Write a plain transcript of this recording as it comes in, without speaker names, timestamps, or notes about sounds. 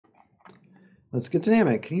Let's get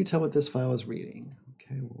dynamic. Can you tell what this file is reading?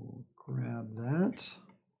 Okay, we'll grab that.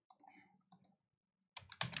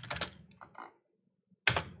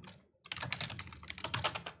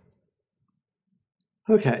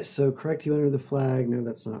 Okay, so correct you enter the flag. No,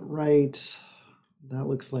 that's not right. That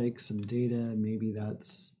looks like some data. Maybe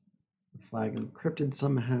that's the flag encrypted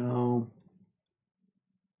somehow.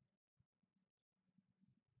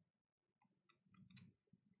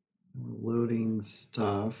 We're loading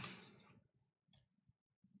stuff.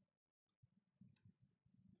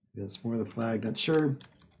 That's more of the flag, not sure.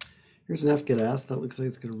 Here's an fgetS. That looks like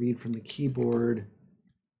it's going to read from the keyboard.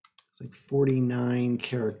 It's like 49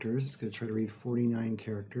 characters. It's going to try to read 49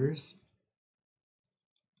 characters.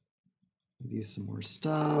 Maybe some more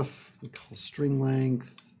stuff. We call string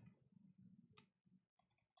length.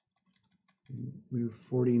 Move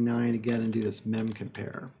 49 again and do this mem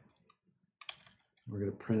compare. We're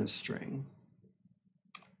going to print a string.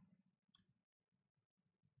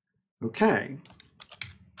 Okay.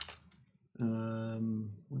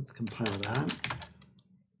 Let's compile that.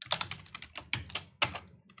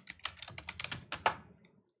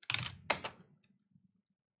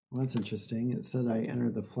 Well, that's interesting. It said I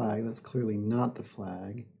entered the flag. That's clearly not the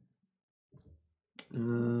flag.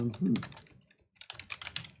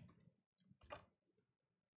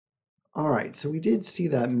 All right, so we did see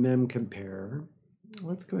that mem compare.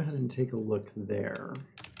 Let's go ahead and take a look there.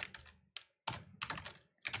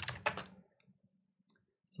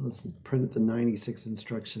 So let's print the 96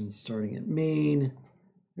 instructions starting at main.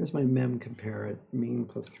 Here's my mem compare at main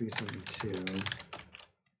plus 372.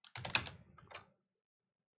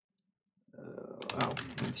 Oh,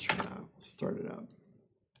 let's try that. Start it up.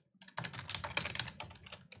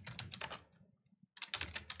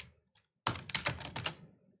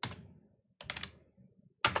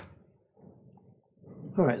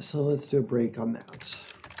 All right, so let's do a break on that.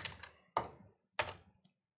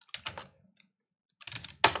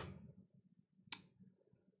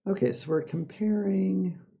 Okay, so we're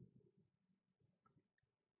comparing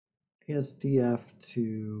ASDF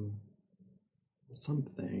to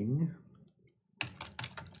something.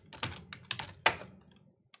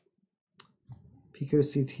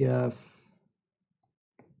 picoCTF.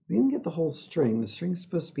 We didn't get the whole string. The string's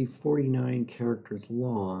supposed to be 49 characters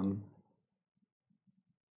long.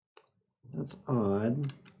 That's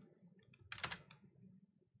odd.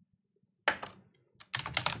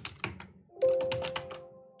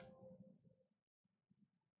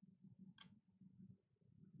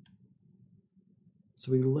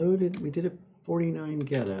 So we did a 49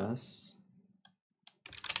 getS.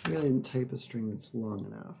 Maybe I didn't type a string that's long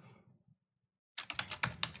enough.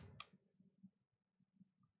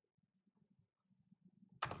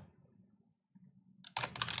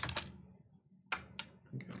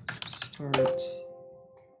 Okay, so start.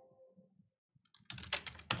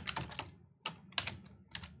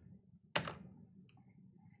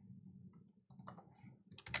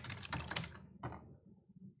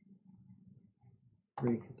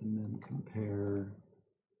 Break at the mem compare.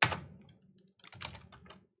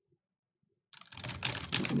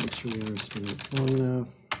 Make sure we understand it's long enough.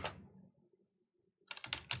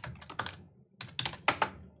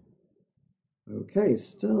 Okay,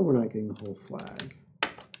 still we're not getting the whole flag.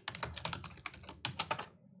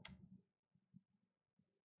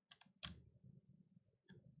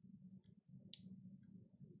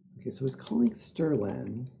 Okay, so it's calling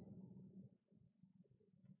strlen.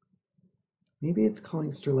 Maybe it's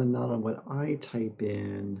calling strlen not on what I type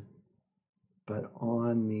in, but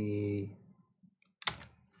on the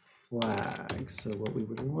flag. So what we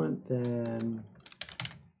would want then,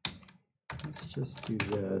 let's just do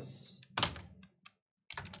this.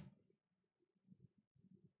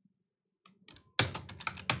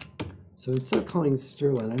 So instead of calling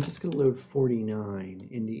strlen, I'm just going to load 49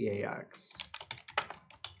 into EAX.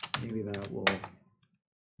 Maybe that will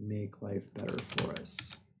make life better for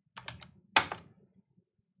us.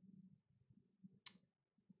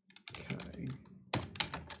 Okay.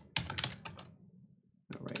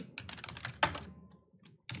 All right.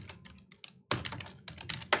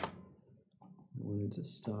 I wanted to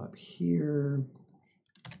stop here.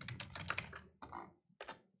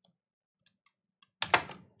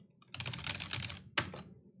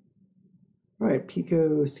 All right,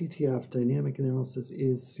 picoCTF dynamic analysis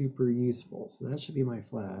is super useful. So that should be my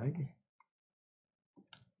flag.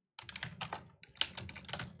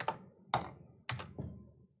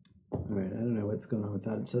 All right, I don't know what's going on with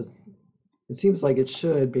that. It says, it seems like it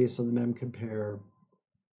should, based on the mem compare,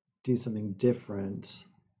 do something different,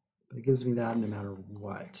 but it gives me that no matter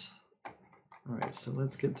what. All right, so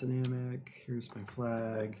let's get dynamic. Here's my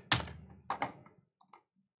flag.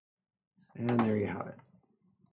 And there you have it.